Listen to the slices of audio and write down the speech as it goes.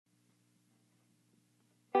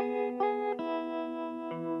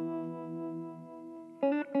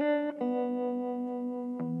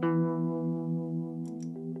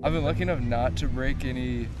I've been lucky enough not to break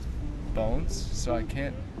any bones, so I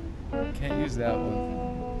can't use that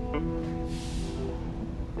one.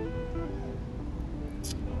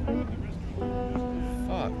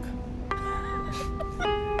 Fuck.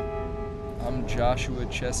 I'm Joshua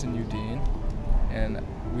Chesson Udine, and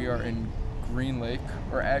we are in Green Lake,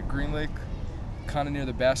 or at Green Lake, kind of near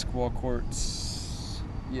the basketball courts.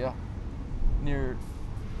 Yeah, near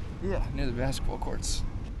the basketball courts.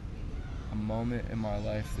 A moment in my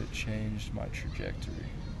life that changed my trajectory.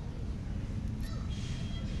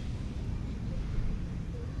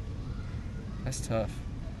 That's tough.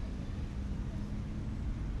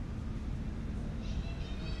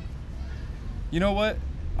 You know what?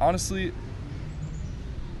 Honestly,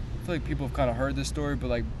 I feel like people have kind of heard this story, but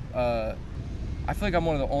like, I feel like I'm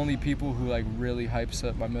one of the only people who like really hypes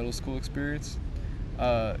up my middle school experience.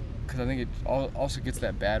 Because I think it also gets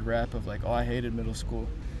that bad rap of like, oh, I hated middle school.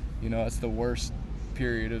 You know, it's the worst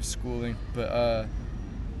period of schooling. But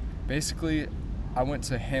basically, I went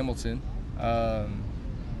to Hamilton. I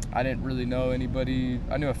didn't really know anybody.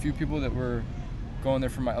 I knew a few people that were going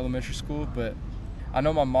there from my elementary school, but I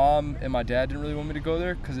know my mom and my dad didn't really want me to go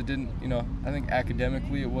there because it didn't, you know, I think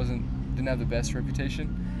academically it didn't have the best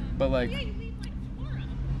reputation. But like,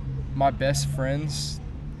 my best friends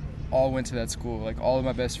all went to that school. Like, all of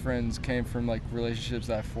my best friends came from like relationships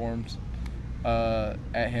that I formed at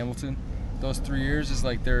Hamilton. Those 3 years is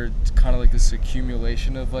like, they're kind of like this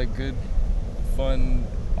accumulation of like good, fun,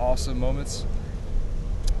 awesome moments.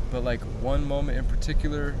 But like one moment in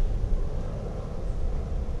particular,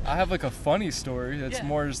 I have like a funny story that's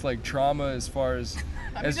more just like trauma as far as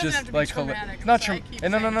as just like traumatic. not Sorry,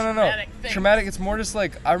 no traumatic. It's more just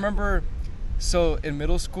like, I remember, so in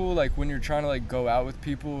middle school, like when you're trying to like go out with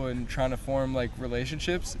people and trying to form like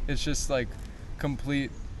relationships, it's just like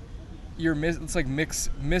complete, it's like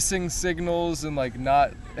missing signals and like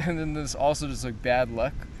not, and then there's also just like bad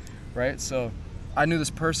luck, right? So I knew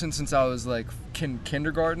this person since I was like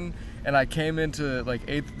kindergarten, and I came into like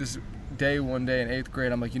one day in 8th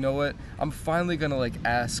grade. I'm like, you know what? I'm finally gonna like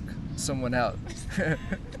ask someone out.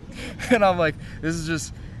 And I'm like, this is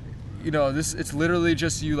just, you know, it's literally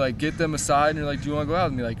just you like get them aside and you're like, do you want to go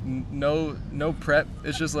out with me? Like, no prep.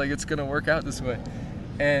 It's just like, it's gonna work out this way.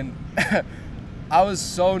 And I was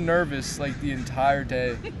so nervous like the entire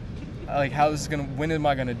day. Like, when am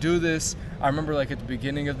I gonna do this? I remember like at the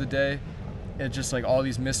beginning of the day, it just like all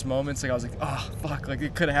these missed moments. Like I was like, oh fuck, like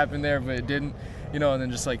it could have happened there, but it didn't, you know. And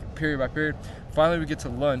then just like period by period, finally we get to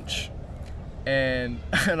lunch, and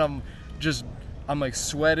I'm like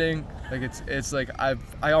sweating. Like it's like I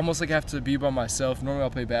almost like have to be by myself. Normally I'll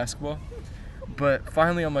play basketball, but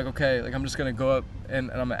finally I'm like, okay, like I'm just gonna go up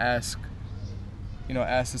and I'm gonna ask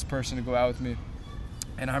this person to go out with me.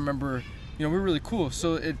 And I remember, you know, we were really cool,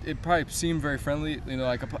 so it probably seemed very friendly. You know,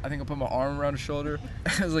 like I think I put my arm around his shoulder.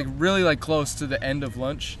 I was like really like close to the end of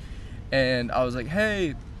lunch, and I was like,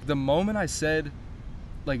 hey. The moment I said,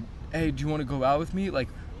 like, hey, do you want to go out with me? Like,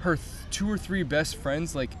 her 2 or 3 best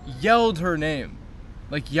friends like yelled her name.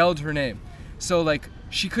 So like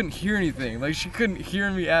she couldn't hear anything. Like she couldn't hear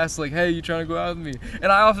me ask like, hey, you trying to go out with me?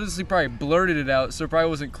 And I obviously probably blurted it out, so it probably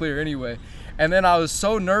wasn't clear anyway. And then I was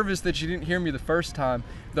so nervous that she didn't hear me the first time.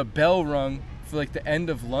 The bell rung for like the end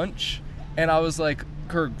of lunch, and I was like,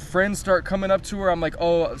 her friends start coming up to her. I'm like,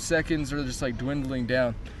 oh, seconds are just like dwindling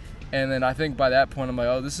down. And then I think by that point I'm like,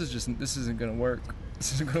 oh, this isn't gonna work.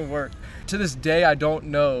 This isn't gonna work. To this day, I don't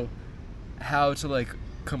know how to like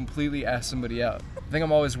completely ask somebody out. I think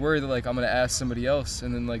I'm always worried that like I'm gonna ask somebody else,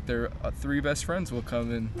 and then like their 3 best friends will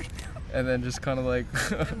come in, and then just kind of like,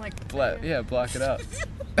 block it out.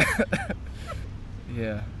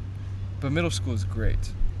 Yeah, but middle school is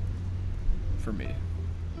great for me.